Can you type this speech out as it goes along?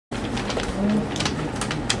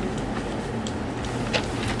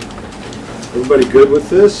Everybody good with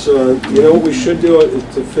this? You know what we should do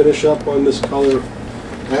to finish up on this color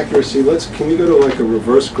accuracy? Can we go to like a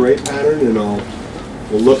reverse gray pattern, and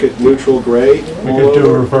we'll look at neutral gray. We could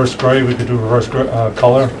do reverse gray. We could do reverse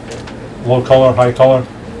color, low color, high color.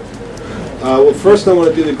 Well, first I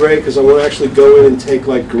want to do the gray because I want to actually go in and take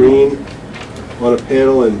like green on a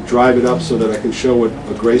panel and drive it up so that I can show what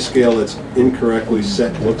a grayscale that's incorrectly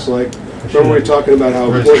set looks like. Remember we were talking about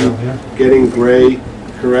how important getting gray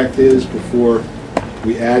correct is before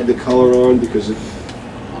we add the color on, because if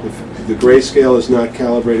the grayscale is not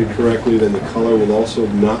calibrated correctly, then the color will also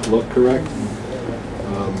not look correct.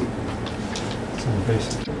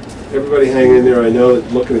 Everybody hang in there. I know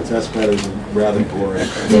that looking at test patterns is rather boring.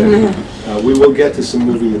 But, we will get to some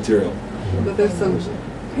moving material. But there's some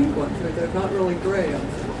pink ones that they're not really gray on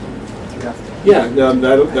them. Yeah,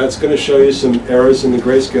 no, that's going to show you some errors in the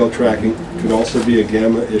grayscale tracking. Could also be a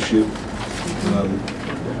gamma issue.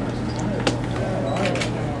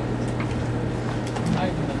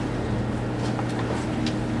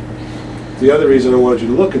 The other reason I wanted you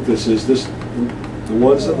to look at this is the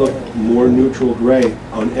ones that look more neutral gray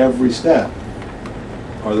on every step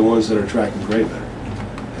are the ones that are tracking gray better.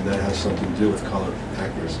 And that has something to do with color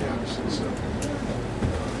accuracy, obviously. So,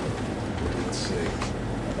 let's see.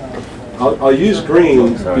 I'll use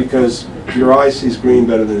green because your eye sees green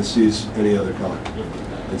better than it sees any other color.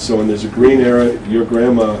 And so when there's a green error, your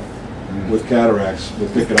grandma with cataracts will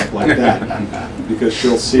pick it up like that because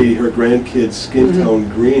she'll see her grandkid's skin tone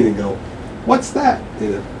green and go, "What's that?" You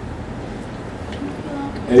know.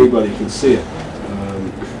 Anybody can see it.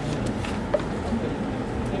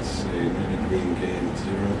 Let's see, maybe green gain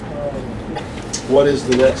 0. What is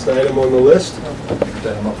the next item on the list? Put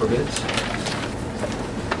that up for bids.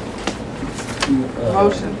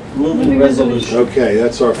 Motion. Moving resolution. Okay,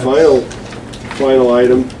 that's our final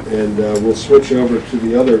item, and we'll switch over to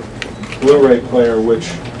the other Blu-ray player,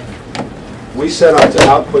 which we set up to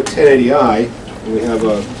output 1080i. We have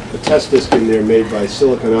a test disc in there made by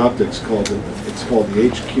Silicon Optics called the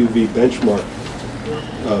HQV Benchmark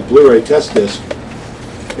Blu-ray test disc.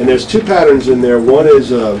 And there's two patterns in there. One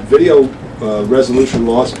is a video resolution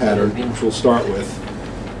loss pattern, which we'll start with.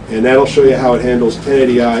 And that'll show you how it handles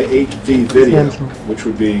 1080i HD video, which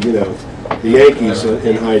would be, you know, the Yankees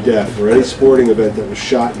in high def, or any sporting event that was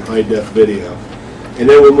shot in high def video. And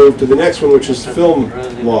then we'll move to the next one, which is film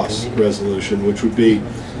loss resolution, which would be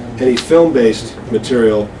any film-based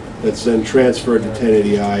material that's then transferred to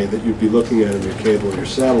 1080i that you'd be looking at in your cable or your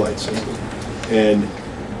satellite system. And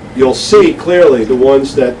you'll see clearly the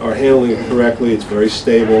ones that are handling it correctly. It's very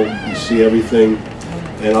stable. You see everything.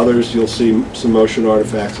 And others, you'll see some motion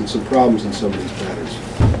artifacts and some problems in some of these patterns.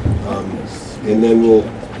 And then we'll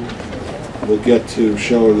get to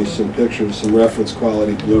showing you some pictures, some reference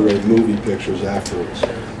quality Blu-ray movie pictures afterwards.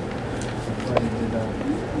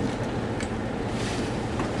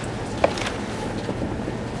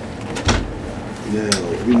 Now,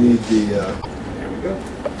 we need the, here we go.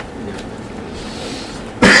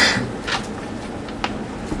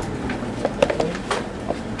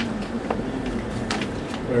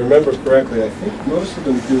 If I remember correctly, I think most of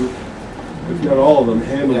them do, if not all of them,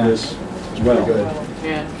 handle this well.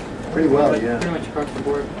 Yeah. Pretty well, yeah. Pretty much across the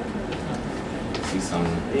board. See some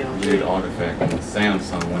weird artifact in the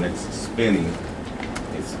Samsung when it's spinning.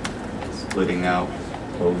 It's splitting out,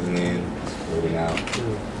 closing in, splitting out.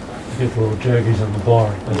 You get little jaggies on the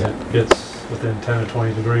bar as it gets within 10 or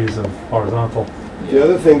 20 degrees of horizontal. The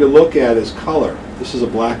other thing to look at is color. This is a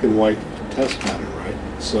black and white test pattern, right?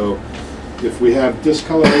 So if we have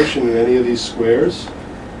discoloration in any of these squares,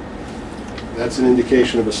 that's an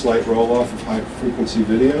indication of a slight roll-off of high-frequency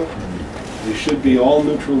video. They should be all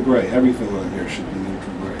neutral gray. Everything on here should be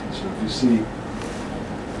neutral gray. So if you see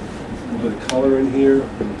a little bit of color in here,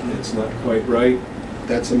 it's not quite right.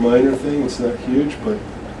 That's a minor thing. It's not huge, but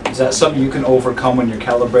Is that something you can overcome when you're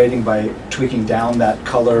calibrating by tweaking down that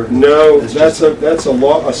color? no, that's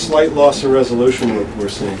a slight loss in resolution we're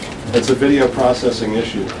seeing. It's a video processing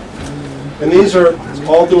issue. And these are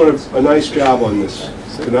all doing a nice job on this.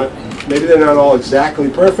 Maybe they're not all exactly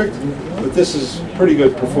perfect, but this is pretty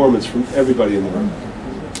good performance from everybody in the room.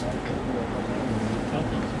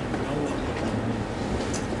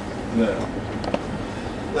 Now,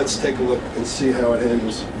 let's take a look and see how it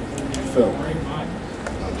handles film.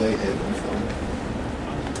 How they handle film.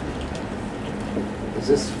 Is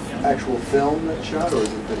this actual film that's shot, or is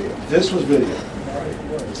it video? This was video.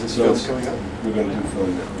 Is this So film coming up? We're going to do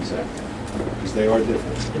film now, exactly. Because they are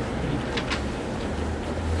different.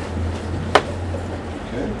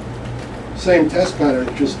 Okay. Same test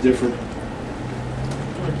pattern, just different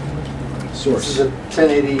source. This is a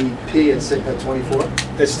 1080p at 24?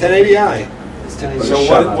 It's 1080i. It's 1080.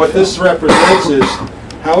 So what this represents is,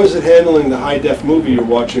 how is it handling the high-def movie you're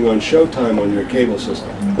watching on Showtime on your cable system,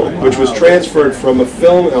 which was transferred from a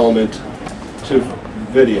film element to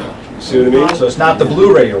video. See what I mean? So it's not the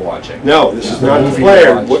Blu-ray you're watching? No, this is not the movie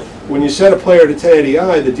player. you watch. When you set a player to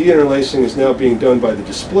 1080i, the deinterlacing is now being done by the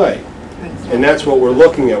display. And that's what we're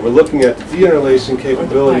looking at. We're looking at the deinterlacing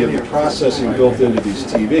capability of the processing built into these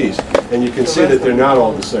TVs. And you can see that they're not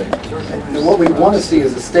all the same. And what we want to see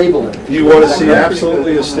is a stable image. You want to see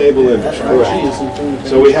absolutely a stable image, correct.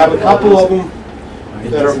 So we have a couple of them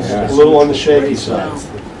that are a little on the shaky side.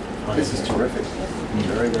 This is terrific.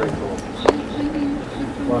 Very, very cool.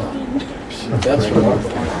 That's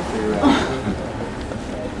remarkable.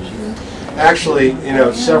 Actually, you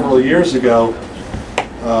know, several years ago,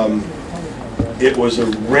 it was a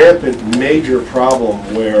rampant major problem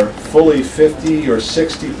where fully 50 or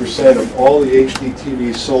 60% of all the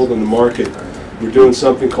HDTVs sold in the market were doing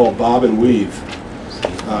something called bob and weave,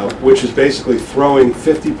 which is basically throwing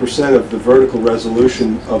 50% of the vertical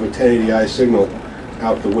resolution of a 1080i signal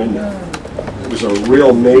out the window. It was a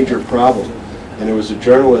real major problem. And it was a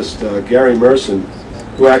journalist, Gary Merson,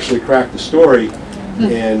 who actually cracked the story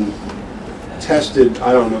and tested,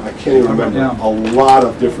 I don't know, I can't even remember, a lot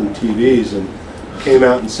of different TVs, and came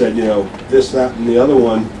out and said, you know, this, that, and the other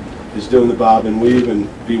one is doing the bob and weave, and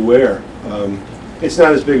beware. It's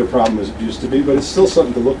not as big a problem as it used to be, but it's still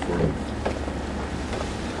something to look for.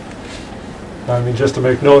 I mean, just to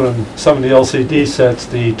make note, on some of the LCD sets,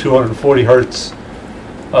 the 240 hertz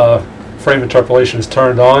frame interpolation is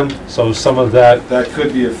turned on, so some of that. That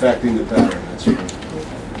could be affecting the pattern, that's right.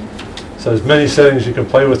 So there's many settings you can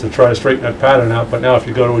play with to try to straighten that pattern out, but now if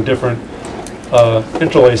you go to a different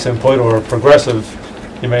interlace input or a progressive,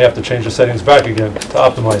 you may have to change the settings back again to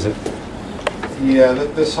optimize it. Yeah,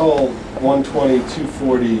 this whole 120,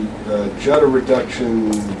 240 judder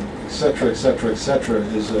reduction, etc., etc., etc.,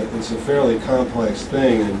 is a fairly complex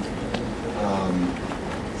thing, and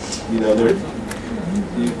you know,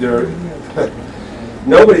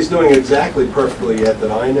 nobody's doing it exactly perfectly yet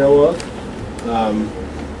that I know of.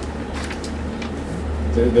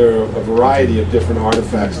 There are a variety of different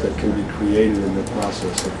artifacts that can be created in the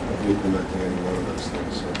process of implementing any one of those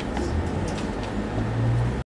things. So